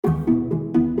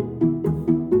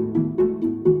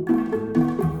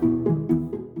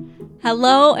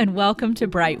Hello and welcome to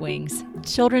Bright Wings,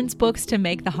 children's books to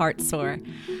make the heart soar.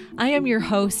 I am your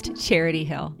host, Charity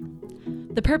Hill.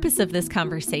 The purpose of this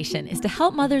conversation is to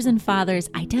help mothers and fathers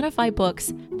identify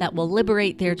books that will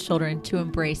liberate their children to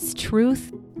embrace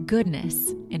truth,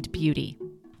 goodness, and beauty.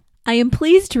 I am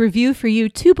pleased to review for you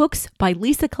two books by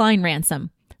Lisa Klein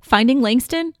Ransom, Finding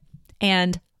Langston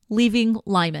and Leaving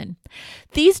Lyman.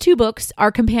 These two books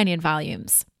are companion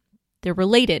volumes. They're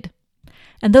related.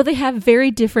 And though they have very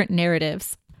different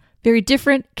narratives, very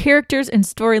different characters and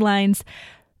storylines,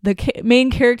 the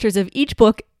main characters of each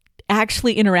book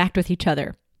actually interact with each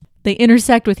other. They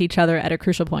intersect with each other at a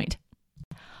crucial point.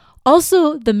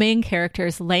 Also, the main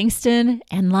characters, Langston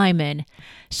and Lyman,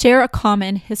 share a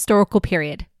common historical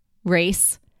period,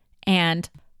 race, and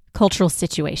cultural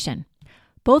situation.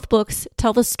 Both books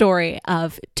tell the story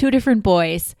of two different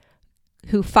boys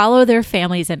who follow their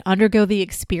families and undergo the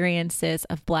experiences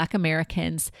of Black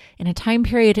Americans in a time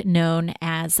period known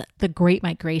as the Great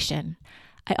Migration.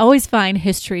 I always find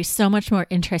history so much more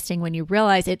interesting when you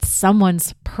realize it's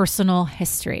someone's personal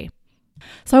history.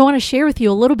 So I want to share with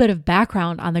you a little bit of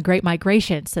background on the Great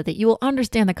Migration so that you will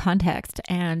understand the context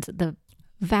and the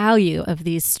value of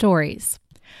these stories.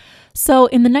 So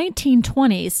in the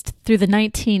 1920s through the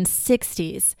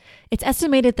 1960s, it's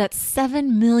estimated that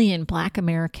 7 million Black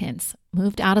Americans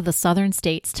moved out of the southern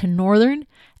states to northern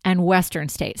and western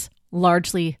states,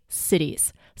 largely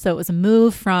cities. So it was a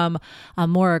move from a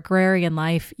more agrarian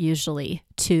life usually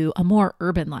to a more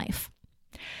urban life.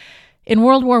 In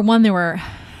World War I,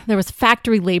 there was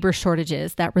factory labor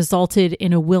shortages that resulted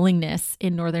in a willingness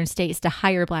in northern states to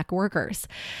hire Black workers.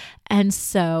 And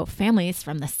so families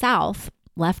from the South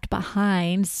left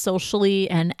behind socially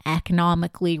and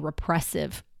economically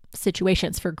repressive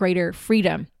situations for greater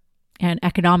freedom and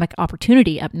economic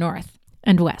opportunity up north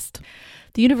and west.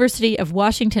 The University of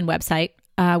Washington website,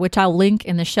 which I'll link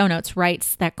in the show notes,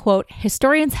 writes that, quote,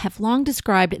 historians have long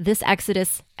described this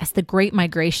exodus as the Great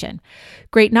Migration.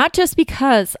 Great not just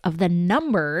because of the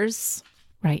numbers,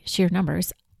 right, sheer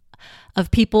numbers,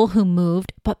 of people who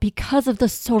moved, but because of the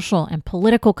social and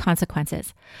political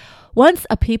consequences. Once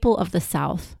a people of the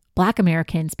South, Black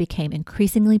Americans became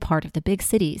increasingly part of the big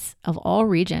cities of all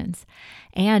regions,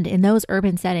 and in those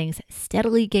urban settings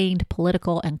steadily gained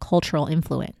political and cultural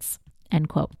influence, end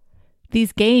quote.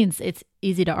 These gains, it's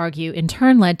easy to argue, in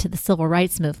turn led to the Civil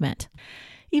Rights Movement.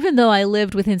 Even though I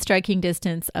lived within striking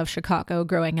distance of Chicago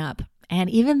growing up, and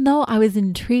even though I was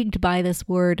intrigued by this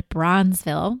word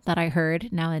Bronzeville that I heard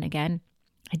now and again,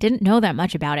 I didn't know that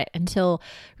much about it until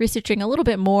researching a little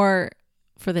bit more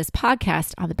for this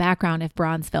podcast on the background of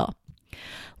Bronzeville.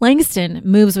 Langston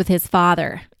moves with his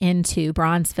father into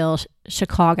Bronzeville,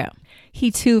 Chicago.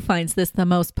 He too finds this the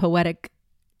most poetic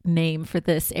name for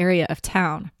this area of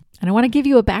town. And I want to give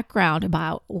you a background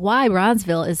about why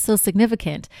Bronzeville is so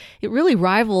significant. It really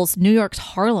rivals New York's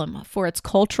Harlem for its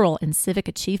cultural and civic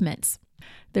achievements.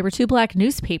 There were 2 Black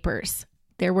newspapers.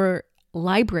 There were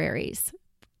libraries.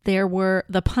 There were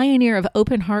the pioneer of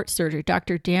open heart surgery,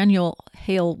 Dr. Daniel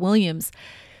Hale Williams,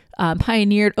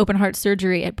 pioneered open heart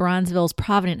surgery at Bronzeville's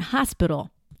Provident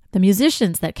Hospital. The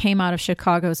musicians that came out of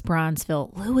Chicago's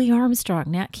Bronzeville, Louis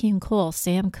Armstrong, Nat King Cole,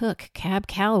 Sam Cooke, Cab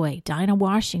Calloway, Dinah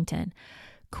Washington,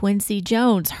 Quincy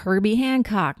Jones, Herbie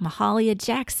Hancock, Mahalia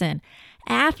Jackson,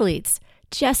 athletes,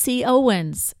 Jesse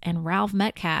Owens and Ralph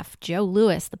Metcalf, Joe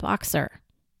Louis, the boxer,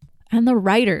 and the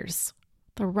writers,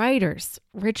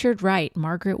 Richard Wright,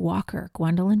 Margaret Walker,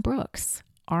 Gwendolyn Brooks,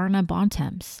 Arna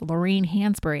Bontemps, Lorraine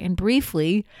Hansberry, and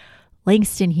briefly,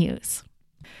 Langston Hughes.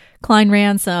 Klein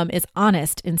Ransom is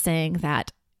honest in saying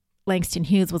that Langston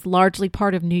Hughes was largely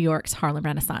part of New York's Harlem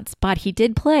Renaissance, but he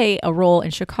did play a role in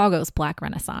Chicago's Black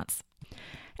Renaissance.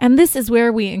 And this is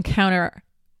where we encounter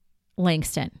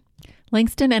Langston.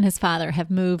 Langston and his father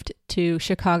have moved to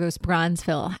Chicago's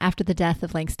Bronzeville after the death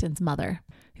of Langston's mother.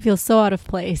 He feels so out of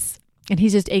place, and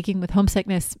he's just aching with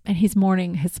homesickness, and he's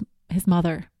mourning his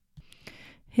mother.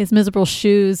 His miserable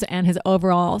shoes and his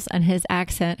overalls and his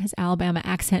accent, his Alabama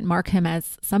accent, mark him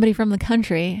as somebody from the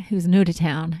country who's new to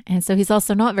town. And so he's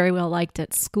also not very well liked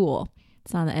at school.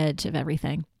 It's on the edge of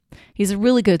everything. He's a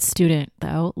really good student,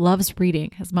 though, loves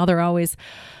reading. His mother always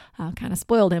kind of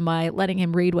spoiled him by letting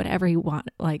him read whatever he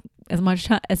wanted, like as much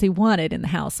as he wanted in the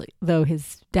house, though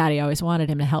his daddy always wanted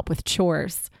him to help with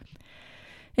chores.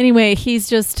 Anyway,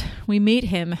 we meet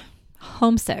him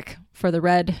homesick for the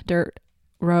red dirt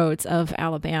roads of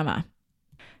Alabama.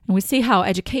 And we see how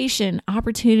education,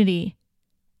 opportunity,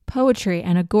 poetry,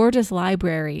 and a gorgeous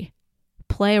library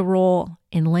play a role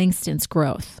in Langston's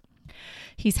growth.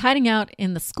 He's hiding out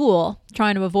in the school,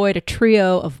 trying to avoid a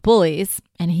trio of bullies,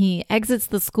 and he exits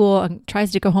the school and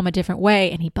tries to go home a different way,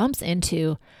 and he bumps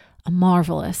into a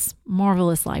marvelous,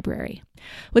 marvelous library.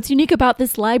 What's unique about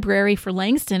this library for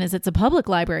Langston is it's a public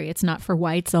library. It's not for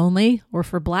whites only or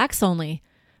for blacks only,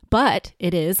 but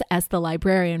it is, as the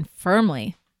librarian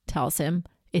firmly tells him,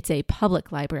 it's a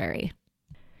public library.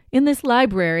 In this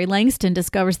library, Langston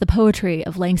discovers the poetry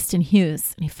of Langston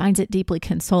Hughes, and he finds it deeply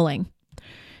consoling.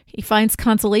 He finds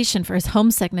consolation for his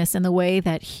homesickness in the way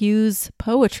that Hughes'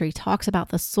 poetry talks about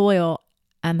the soil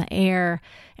and the air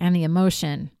and the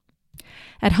emotion.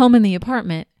 At home in the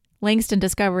apartment, Langston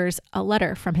discovers a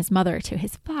letter from his mother to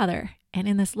his father, and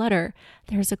in this letter,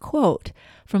 there's a quote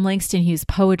from Langston Hughes'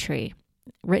 poetry,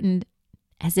 written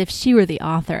as if she were the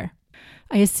author.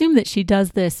 I assume that she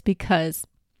does this because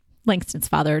Langston's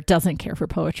father doesn't care for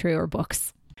poetry or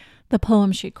books. The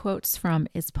poem she quotes from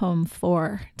is poem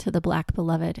 4 to the Black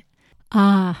Beloved.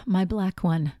 Ah, my black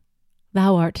one,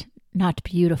 thou art not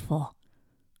beautiful,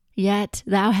 yet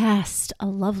thou hast a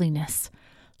loveliness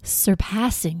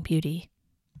surpassing beauty.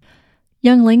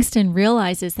 Young Langston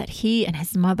realizes that he and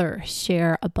his mother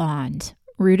share a bond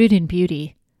rooted in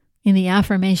beauty, in the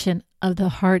affirmation of the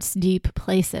heart's deep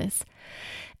places,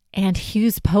 and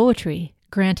Hughes' poetry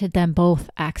granted them both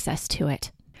access to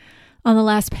it. On the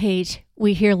last page,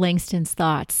 we hear Langston's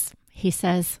thoughts. He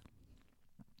says,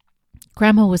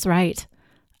 "Grandma was right.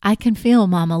 I can feel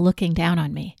Mama looking down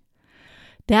on me.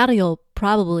 Daddy'll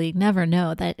probably never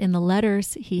know that in the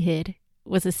letters he hid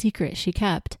was a secret she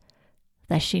kept,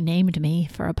 that she named me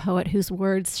for a poet whose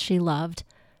words she loved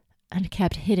and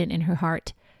kept hidden in her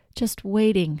heart, just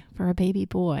waiting for a baby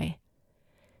boy.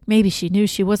 Maybe she knew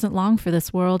she wasn't long for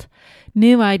this world,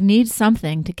 knew I'd need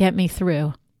something to get me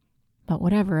through. But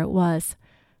whatever it was,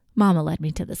 Mama led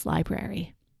me to this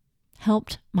library,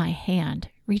 helped my hand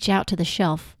reach out to the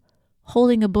shelf,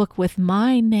 holding a book with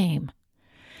my name,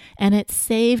 and it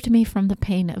saved me from the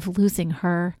pain of losing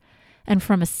her and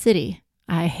from a city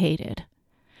I hated.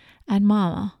 And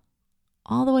Mama,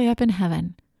 all the way up in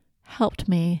heaven, helped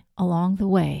me along the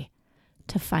way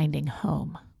to finding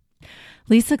home."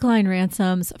 Lisa Klein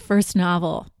Ransom's first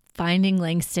novel, Finding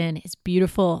Langston, is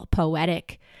beautiful,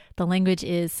 poetic. The language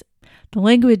is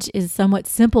somewhat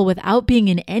simple without being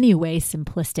in any way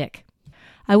simplistic.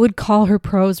 I would call her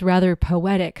prose rather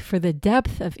poetic for the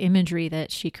depth of imagery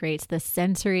that she creates, the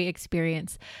sensory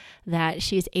experience that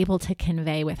she's able to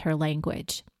convey with her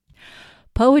language.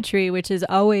 Poetry, which is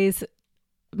always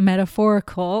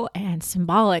metaphorical and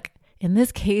symbolic, in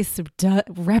this case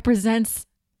represents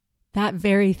that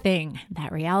very thing.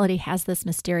 That reality has this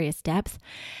mysterious depth,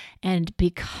 and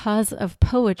because of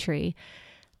poetry,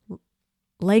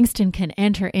 Langston can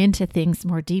enter into things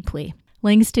more deeply.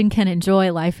 Langston can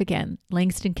enjoy life again.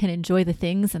 Langston can enjoy the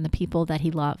things and the people that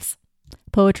he loves.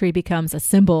 Poetry becomes a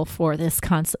symbol for this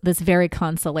very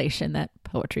consolation that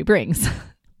poetry brings.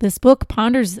 This book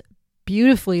ponders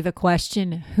beautifully the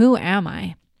question, who am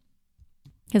I?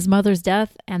 His mother's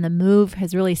death and the move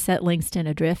has really set Langston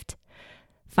adrift.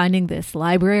 Finding this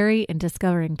library and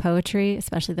discovering poetry,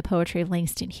 especially the poetry of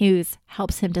Langston Hughes,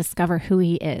 helps him discover who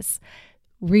he is,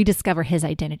 rediscover his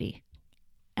identity,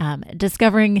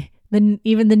 discovering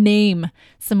even the name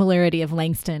similarity of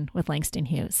Langston with Langston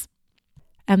Hughes,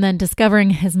 and then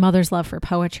discovering his mother's love for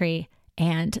poetry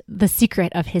and the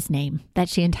secret of his name, that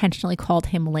she intentionally called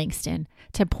him Langston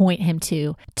to point him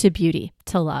to beauty,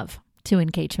 to love, to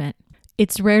engagement.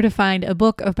 It's rare to find a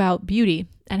book about beauty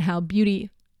and how beauty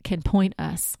can point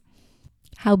us,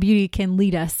 how beauty can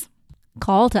lead us,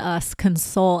 call to us,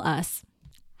 console us,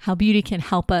 how beauty can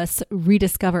help us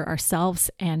rediscover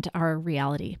ourselves and our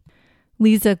reality.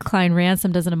 Lisa Klein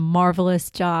Ransom does a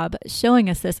marvelous job showing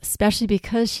us this, especially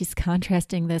because she's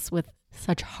contrasting this with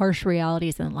such harsh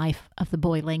realities in the life of the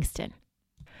boy Langston.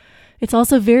 It's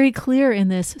also very clear in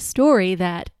this story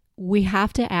that we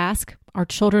have to ask, our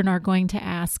children are going to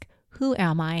ask, who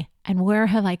am I and where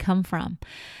have I come from?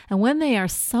 And when they are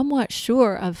somewhat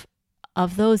sure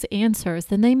of those answers,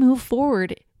 then they move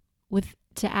forward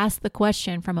to ask the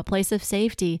question from a place of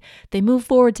safety. They move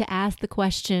forward to ask the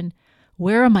question,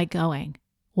 where am I going?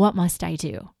 What must I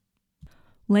do?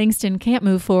 Langston can't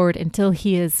move forward until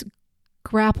he has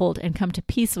grappled and come to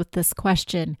peace with this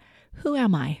question, who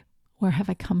am I? Where have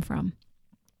I come from?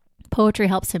 Poetry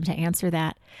helps him to answer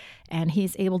that, and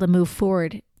he's able to move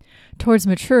forward towards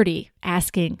maturity,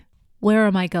 asking, where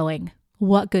am I going?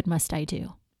 What good must I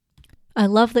do? I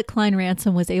love that Klein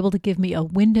Ransom was able to give me a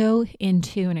window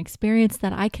into an experience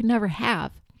that I could never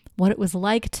have, what it was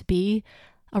like to be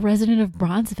a resident of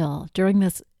Bronzeville during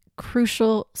this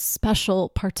crucial, special,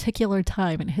 particular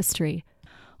time in history.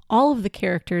 All of the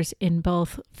characters in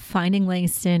both Finding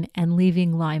Langston and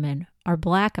Leaving Lyman are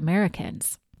Black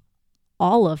Americans.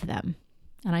 All of them.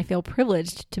 And I feel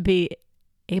privileged to be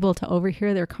able to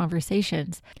overhear their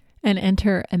conversations and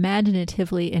enter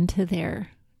imaginatively into their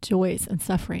joys and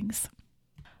sufferings.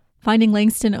 Finding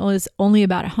Langston is only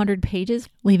about 100 pages.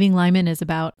 Leaving Lyman is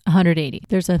about 180.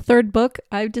 There's a third book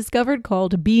I've discovered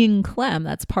called Being Clem.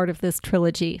 That's part of this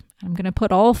trilogy. I'm going to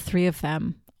put all three of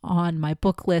them on my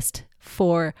book list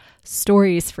for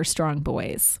stories for strong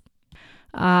boys.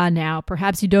 Now,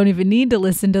 perhaps you don't even need to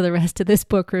listen to the rest of this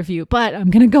book review, but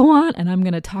I'm going to go on and I'm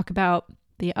going to talk about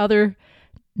the other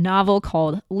novel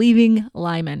called Leaving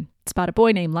Lyman. It's about a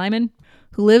boy named Lyman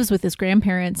who lives with his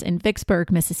grandparents in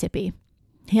Vicksburg, Mississippi.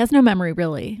 He has no memory,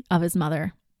 really, of his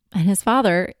mother. And his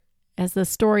father, as the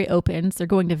story opens, they're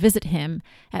going to visit him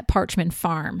at Parchman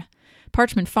Farm.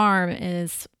 Parchman Farm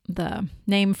is the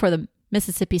name for the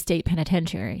Mississippi State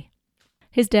Penitentiary.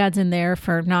 His dad's in there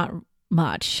for not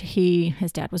much.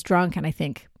 His dad was drunk and I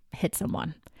think hit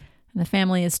someone. And the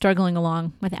family is struggling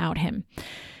along without him.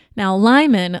 Now,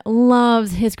 Lyman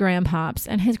loves his grandpops,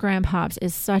 and his grandpops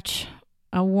is such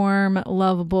a warm,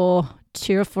 lovable,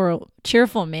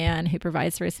 cheerful man who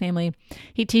provides for his family.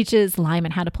 He teaches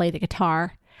Lyman how to play the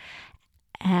guitar.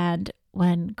 And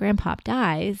when Grandpop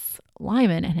dies,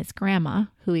 Lyman and his grandma,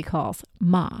 who he calls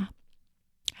Ma,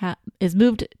 is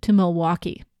moved to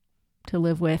Milwaukee to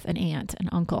live with an aunt and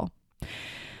uncle.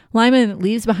 Lyman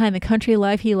leaves behind the country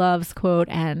life he loves, quote,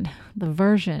 and the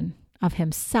version of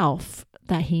himself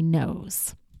that he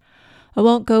knows. I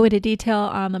won't go into detail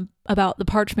about the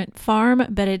Parchman Farm,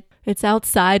 but it's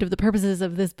outside of the purposes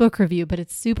of this book review, but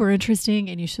it's super interesting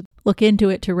and you should look into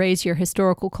it to raise your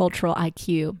historical cultural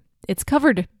IQ. It's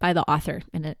covered by the author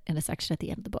in a section at the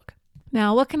end of the book.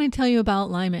 Now, what can I tell you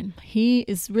about Lyman? He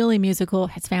is really musical.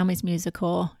 His family's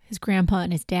musical. His grandpa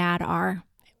and his dad are.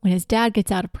 When his dad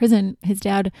gets out of prison,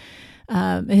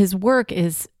 his work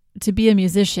is to be a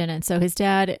musician. And so his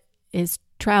dad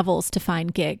travels to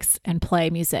find gigs and play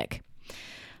music.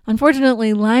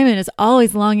 Unfortunately, Lyman is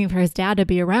always longing for his dad to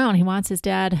be around. He wants his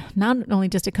dad not only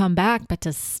just to come back, but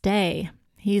to stay.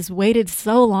 He's waited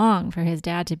so long for his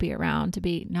dad to be around, to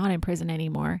be not in prison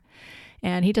anymore.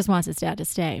 And he just wants his dad to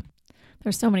stay.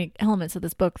 There's so many elements of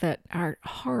this book that are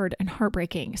hard and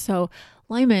heartbreaking. So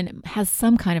Lyman has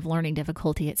some kind of learning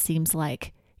difficulty, it seems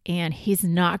like, and he's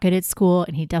not good at school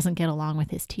and he doesn't get along with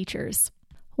his teachers.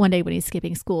 One day when he's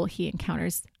skipping school, he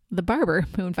encounters the barber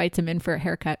who invites him in for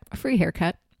a free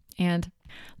haircut. And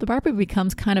the barber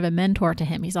becomes kind of a mentor to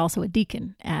him. He's also a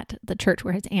deacon at the church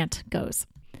where his aunt goes.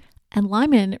 And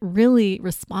Lyman really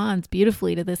responds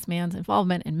beautifully to this man's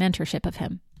involvement and mentorship of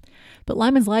him. But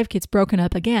Lyman's life gets broken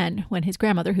up again when his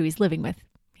grandmother, who he's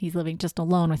living just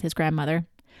alone with his grandmother,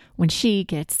 when she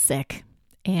gets sick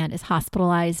and is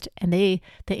hospitalized, and the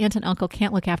aunt and uncle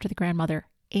can't look after the grandmother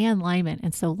and Lyman.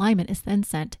 And so Lyman is then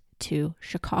sent to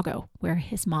Chicago, where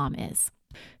his mom is.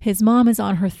 His mom is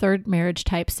on her third marriage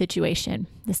type situation.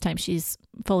 This time she's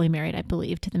fully married, I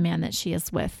believe, to the man that she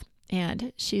is with.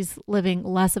 And she's living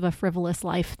less of a frivolous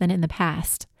life than in the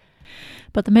past.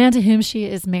 But the man to whom she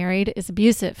is married is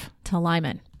abusive to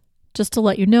Lyman. Just to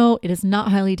let you know, it is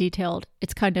not highly detailed.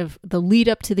 It's kind of the lead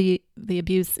up to the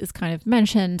abuse is kind of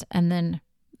mentioned, and then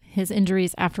his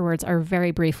injuries afterwards are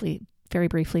very briefly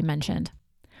mentioned.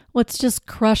 What's just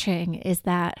crushing is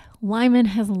that Lyman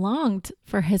has longed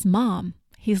for his mom.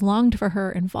 He's longed for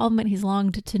her involvement. He's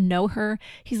longed to know her.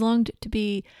 He's longed to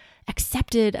be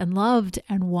accepted and loved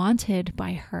and wanted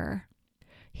by her.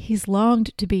 He's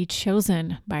longed to be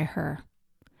chosen by her.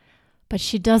 But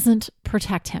she doesn't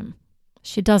protect him.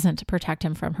 She doesn't protect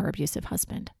him from her abusive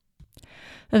husband.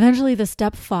 Eventually, the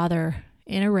stepfather,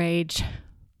 in a rage,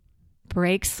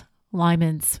 breaks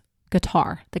Lyman's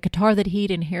guitar, the guitar that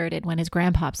he'd inherited when his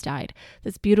grandpops died,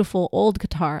 this beautiful old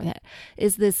guitar that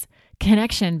is this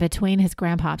connection between his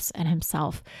grandpops and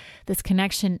himself, this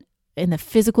connection in the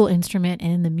physical instrument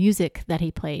and in the music that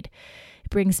he played. It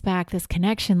brings back this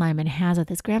connection Lyman has with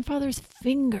his grandfather's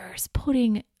fingers,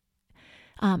 putting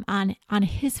on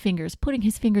his fingers, putting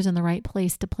his fingers in the right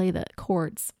place to play the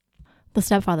chords. The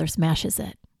stepfather smashes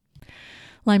it.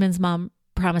 Lyman's mom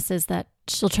promises that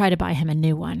she'll try to buy him a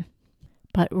new one.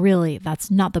 But really, that's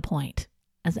not the point,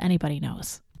 as anybody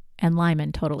knows. And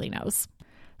Lyman totally knows.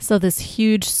 So this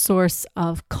huge source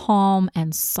of calm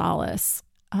and solace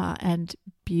and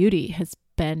beauty has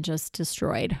been just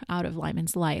destroyed out of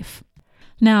Lyman's life.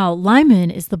 Now,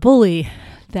 Lyman is the bully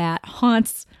that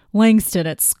haunts Langston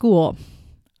at school.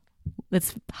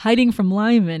 It's hiding from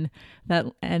Lyman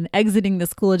and exiting the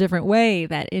school a different way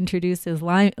that introduces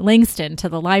Langston to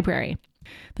the library.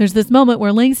 There's this moment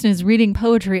where Langston is reading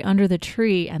poetry under the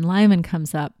tree and Lyman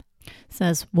comes up,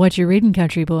 says, "What you reading,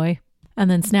 country boy?" and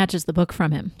then snatches the book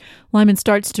from him. Lyman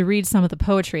starts to read some of the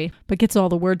poetry, but gets all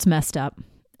the words messed up.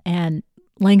 And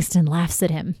Langston laughs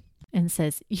at him and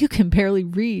says, "You can barely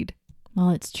read."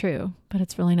 Well, it's true, but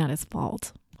it's really not his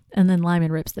fault. And then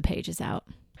Lyman rips the pages out.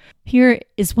 Here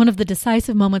is one of the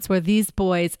decisive moments where these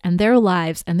boys and their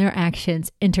lives and their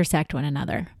actions intersect one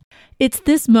another. It's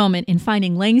this moment in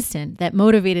finding Langston that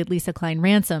motivated Lisa Klein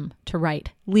Ransom to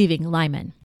write Leaving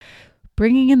Lyman.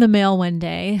 Bringing in the mail one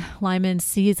day, Lyman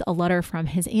sees a letter from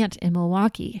his aunt in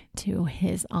Milwaukee to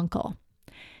his uncle,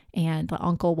 and the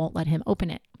uncle won't let him open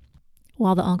it.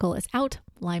 While the uncle is out,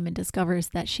 Lyman discovers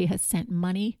that she has sent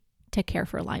money to care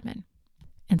for Lyman.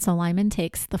 And so Lyman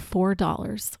takes the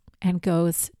 $4 and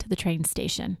goes to the train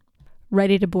station,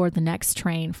 ready to board the next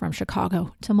train from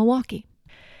Chicago to Milwaukee.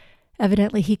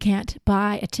 Evidently, he can't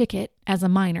buy a ticket as a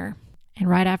minor, and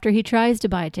right after he tries to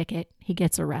buy a ticket, he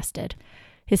gets arrested.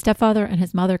 His stepfather and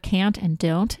his mother can't and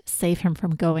don't save him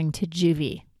from going to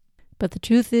juvie. But the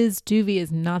truth is, juvie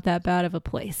is not that bad of a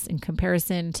place in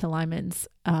comparison to Lyman's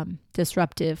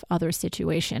disruptive other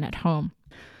situation at home.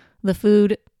 The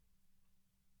food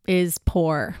is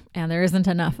poor, and there isn't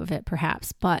enough of it,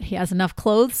 perhaps, but he has enough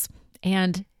clothes,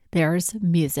 and there's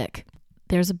music.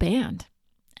 There's a band.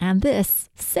 And this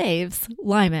saves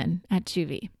Lyman at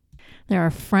juvie. There are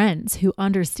friends who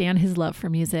understand his love for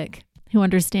music, who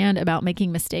understand about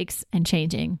making mistakes and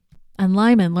changing. And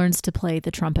Lyman learns to play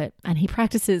the trumpet, and he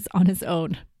practices on his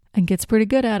own and gets pretty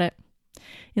good at it.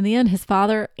 In the end, his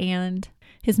father and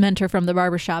his mentor from the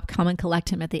barbershop come and collect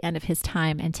him at the end of his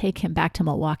time and take him back to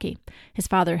Milwaukee. His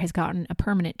father has gotten a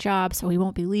permanent job, so he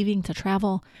won't be leaving to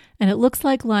travel. And it looks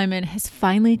like Lyman has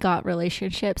finally got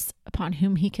relationships upon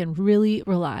whom he can really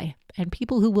rely and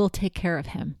people who will take care of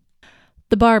him.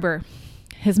 The barber,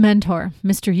 his mentor,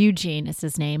 Mr. Eugene is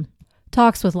his name,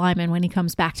 talks with Lyman when he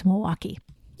comes back to Milwaukee.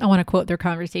 I want to quote their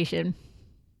conversation.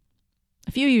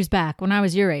 "A few years back, when I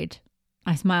was your age,"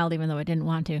 I smiled even though I didn't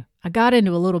want to, "I got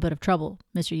into a little bit of trouble,"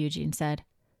 Mr. Eugene said.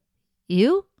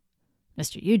 "You?"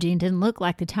 Mr. Eugene didn't look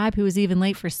like the type who was even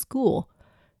late for school.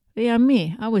 "Yeah,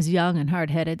 me. I was young and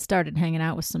hard-headed, started hanging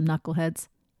out with some knuckleheads."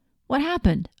 "What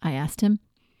happened?" I asked him.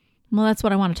 "Well, that's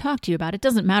what I want to talk to you about. It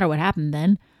doesn't matter what happened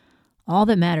then. All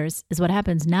that matters is what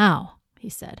happens now," he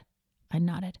said. I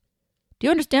nodded. "Do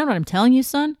you understand what I'm telling you,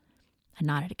 son?" I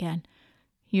nodded again.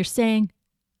 "You're saying,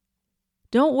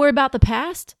 don't worry about the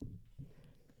past?"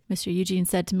 Mr. Eugene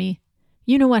said to me,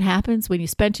 "You know what happens when you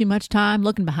spend too much time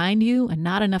looking behind you and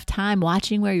not enough time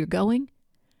watching where you're going?"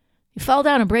 "You fall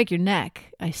down and break your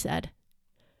neck," I said.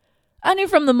 "I knew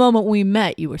from the moment we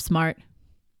met you were smart."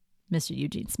 Mr.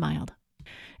 Eugene smiled.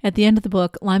 At the end of the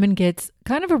book, Lyman gets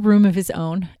kind of a room of his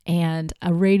own and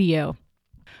a radio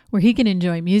where he can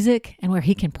enjoy music and where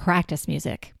he can practice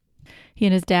music. He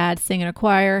and his dad sing in a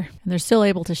choir, and they're still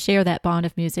able to share that bond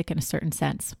of music in a certain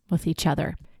sense with each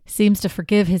other. He seems to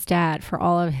forgive his dad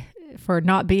for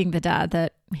not being the dad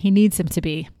that he needs him to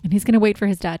be, and he's going to wait for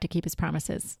his dad to keep his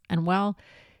promises. And while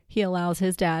he allows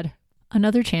his dad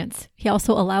another chance, he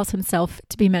also allows himself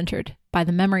to be mentored by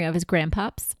the memory of his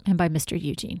grandpops and by Mr.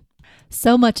 Eugene.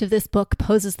 So much of this book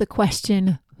poses the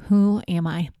question, who am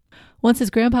I? Once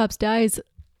his grandpops dies,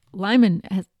 Lyman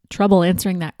has trouble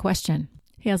answering that question.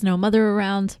 He has no mother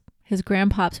around. His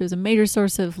grandpops, who was a major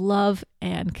source of love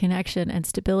and connection and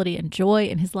stability and joy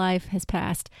in his life, has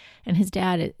passed, and his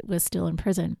dad was still in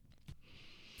prison.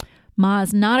 Ma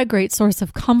is not a great source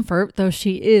of comfort, though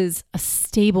she is a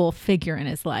stable figure in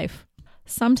his life.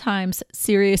 Sometimes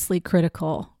seriously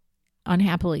critical,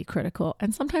 unhappily critical,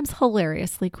 and sometimes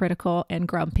hilariously critical and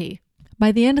grumpy.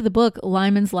 By the end of the book,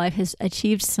 Lyman's life has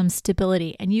achieved some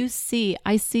stability, and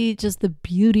I see just the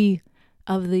beauty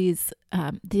of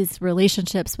these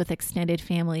relationships with extended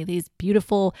family, these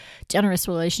beautiful, generous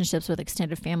relationships with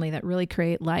extended family that really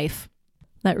create life,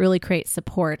 that really create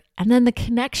support. And then the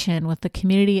connection with the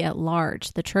community at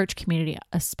large, the church community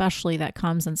especially, that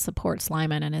comes and supports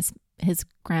Lyman and his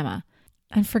grandma.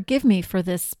 And forgive me for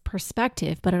this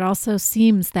perspective, but it also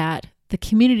seems that the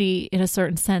community, in a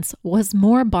certain sense, was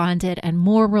more bonded and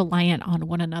more reliant on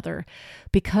one another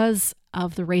because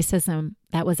of the racism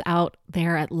that was out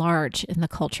there at large in the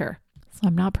culture. So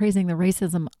I'm not praising the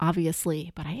racism,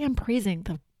 obviously, but I am praising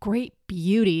the great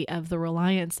beauty of the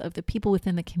reliance of the people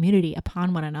within the community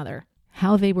upon one another,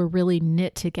 how they were really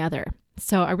knit together.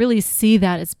 So I really see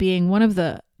that as being one of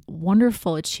the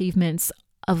wonderful achievements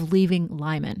of Leaving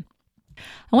Lyman.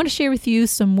 I want to share with you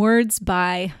some words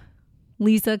by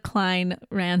Lisa Klein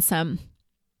Ransom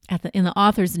in the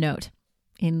author's note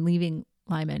in Leaving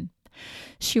Lyman.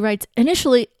 She writes,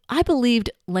 "Initially, I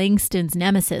believed Langston's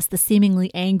nemesis, the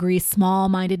seemingly angry,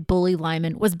 small-minded bully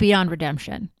Lyman, was beyond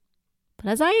redemption. But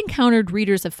as I encountered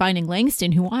readers of Finding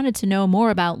Langston who wanted to know more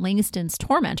about Langston's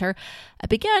tormentor, I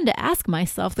began to ask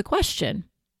myself the question,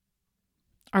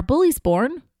 Are bullies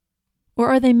born, or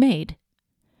are they made?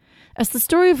 As the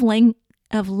story of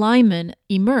Lyman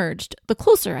emerged, the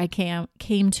closer I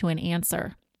came to an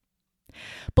answer.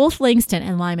 Both Langston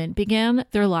and Lyman began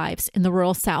their lives in the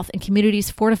rural South in communities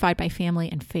fortified by family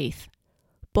and faith.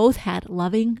 Both had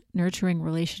loving, nurturing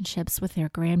relationships with their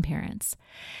grandparents,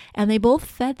 and they both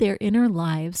fed their inner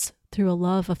lives through a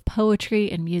love of poetry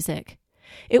and music.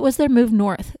 It was their move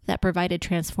north that provided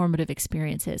transformative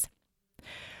experiences.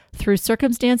 Through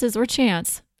circumstances or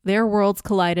chance, their worlds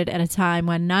collided at a time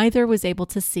when neither was able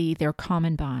to see their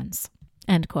common bonds.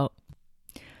 End quote.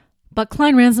 But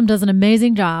Klein Ransom does an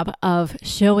amazing job of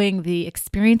showing the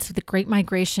experience of the Great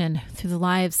Migration through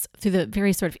the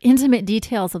very sort of intimate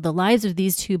details of the lives of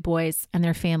these two boys and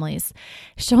their families,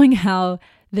 showing how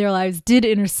their lives did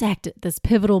intersect at this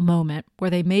pivotal moment where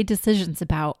they made decisions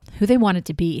about who they wanted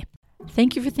to be.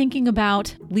 Thank you for thinking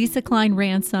about Lisa Klein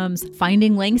Ransom's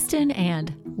Finding Langston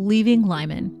and Leaving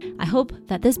Lyman. I hope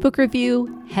that this book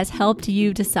review has helped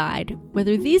you decide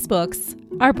whether these books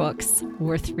are books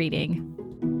worth reading.